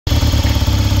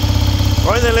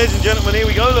Right then, ladies and gentlemen, here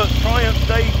we go. Look, Triumph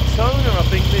Daytona, I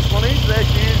think this one is. There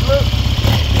she is, look.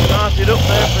 Started up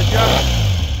there for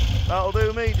Jack. That'll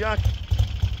do me, Jack.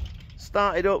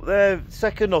 Started up there,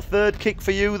 second or third kick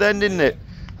for you then, didn't it?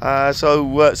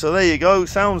 So there you go.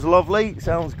 Sounds lovely,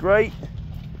 sounds great.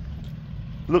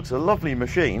 Looks a lovely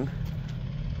machine.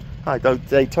 Hi,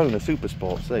 Daytona Super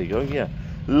Sports, there you go, yeah.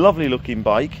 Lovely looking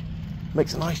bike.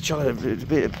 Makes a nice choice, a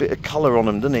bit of colour on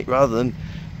them, doesn't it, rather than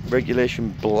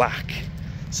regulation black.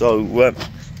 So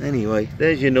anyway,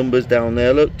 there's your numbers down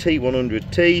there, look,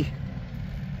 T100T.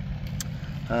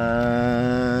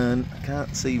 And I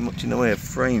can't see much in the way of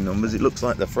frame numbers. It looks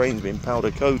like the frame's been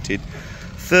powder coated.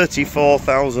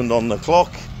 34,000 on the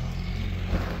clock.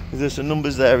 There's some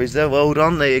numbers there, is there? Well, hold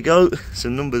on, there you go.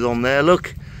 Some numbers on there,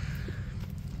 look.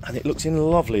 And it looks in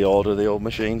lovely order, the old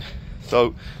machine.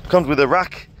 So, comes with a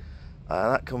rack.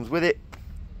 That comes with it.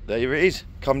 There it is.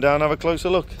 Come down, have a closer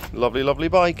look. Lovely, lovely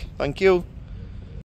bike. Thank you.